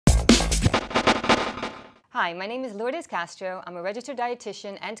Hi, my name is Lourdes Castro. I'm a registered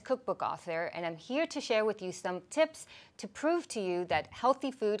dietitian and cookbook author, and I'm here to share with you some tips to prove to you that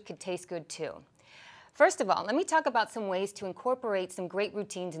healthy food can taste good too. First of all, let me talk about some ways to incorporate some great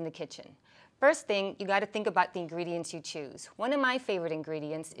routines in the kitchen. First thing, you got to think about the ingredients you choose. One of my favorite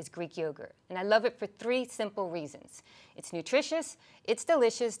ingredients is Greek yogurt, and I love it for three simple reasons. It's nutritious, it's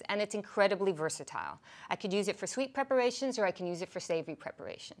delicious, and it's incredibly versatile. I could use it for sweet preparations or I can use it for savory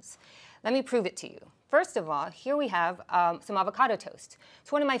preparations. Let me prove it to you. First of all, here we have some avocado toast.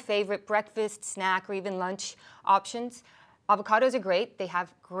 It's one of my favorite breakfast, snack, or even lunch options. Avocados are great. They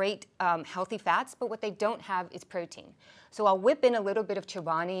have great healthy fats, but what they don't have is protein. So I'll whip in a little bit of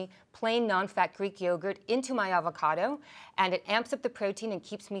Chobani, plain non-fat Greek yogurt into my avocado, and it amps up the protein and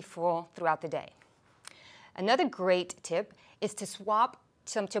keeps me full throughout the day. Another great tip is to swap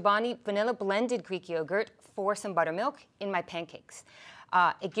some Chobani vanilla blended Greek yogurt for some buttermilk in my pancakes.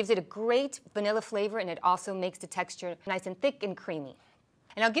 It gives it a great vanilla flavor, and it also makes the texture nice and thick and creamy.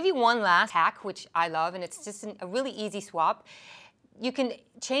 And I'll give you one last hack, which I love, and it's just a really easy swap. You can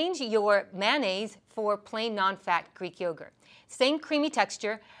change your mayonnaise for plain non-fat Greek yogurt. Same creamy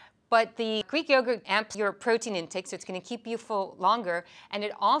texture, but the Greek yogurt amps your protein intake, so it's going to keep you full longer, and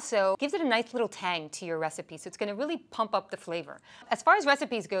it also gives it a nice little tang to your recipe, so it's going to really pump up the flavor. As far as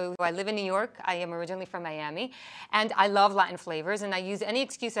recipes go, I live in New York. I am originally from Miami, and I love Latin flavors, and I use any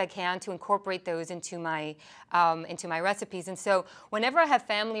excuse I can to incorporate those into my recipes. And so whenever I have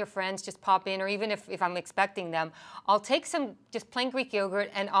family or friends just pop in, or even if I'm expecting them, I'll take some just plain Greek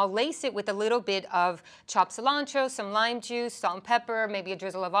yogurt and I'll lace it with a little bit of chopped cilantro, some lime juice, salt and pepper, maybe a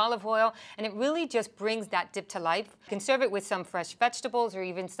drizzle of olive oil, and it really just brings that dip to life. You can serve it with some fresh vegetables or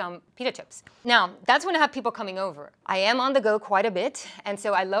even some pita chips. Now, that's when I have people coming over. I am on the go quite a bit, and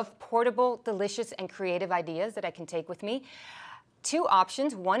so I love portable, delicious, and creative ideas that I can take with me. Two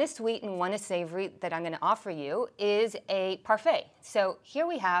options, one is sweet and one is savory, that I'm going to offer you is a parfait. So here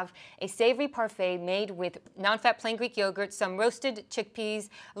we have a savory parfait made with non-fat plain Greek yogurt, some roasted chickpeas,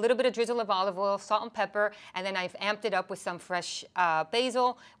 a little bit of drizzle of olive oil, salt and pepper, and then I've amped it up with some fresh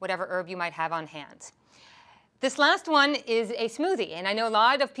basil, whatever herb you might have on hand. This last one is a smoothie, and I know a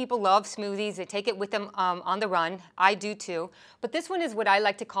lot of people love smoothies. They take it with them on the run. I do too. But this one is what I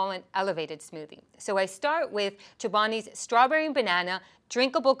like to call an elevated smoothie. So I start with Chobani's strawberry and banana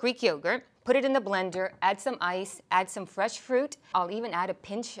drinkable Greek yogurt, put it in the blender, add some ice, add some fresh fruit. I'll even add a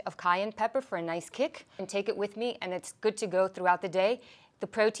pinch of cayenne pepper for a nice kick, and take it with me, and it's good to go throughout the day. The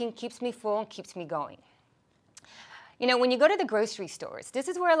protein keeps me full and keeps me going. You know, when you go to the grocery stores, this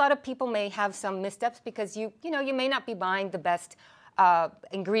is where a lot of people may have some missteps because you may not be buying the best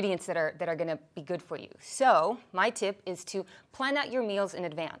ingredients that are going to be good for you. So my tip is to plan out your meals in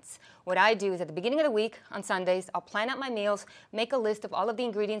advance. What I do is at the beginning of the week on Sundays, I'll plan out my meals, make a list of all of the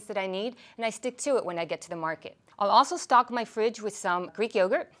ingredients that I need, and I stick to it when I get to the market. I'll also stock my fridge with some Greek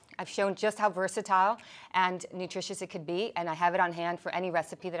yogurt. I've shown just how versatile and nutritious it could be, and I have it on hand for any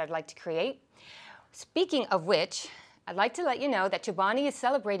recipe that I'd like to create. Speaking of which, I'd like to let you know that Chobani is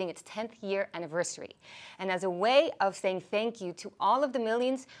celebrating its 10th year anniversary. And as a way of saying thank you to all of the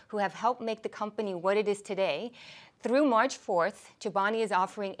millions who have helped make the company what it is today, through March 4th, Chobani is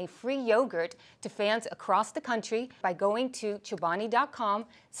offering a free yogurt to fans across the country by going to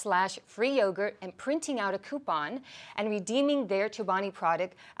chobani.com/free yogurt and printing out a coupon and redeeming their Chobani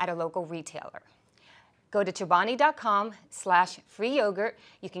product at a local retailer. Go to chobani.com/free yogurt.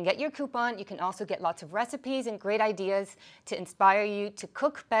 You can get your coupon. You can also get lots of recipes and great ideas to inspire you to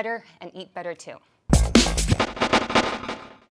cook better and eat better too.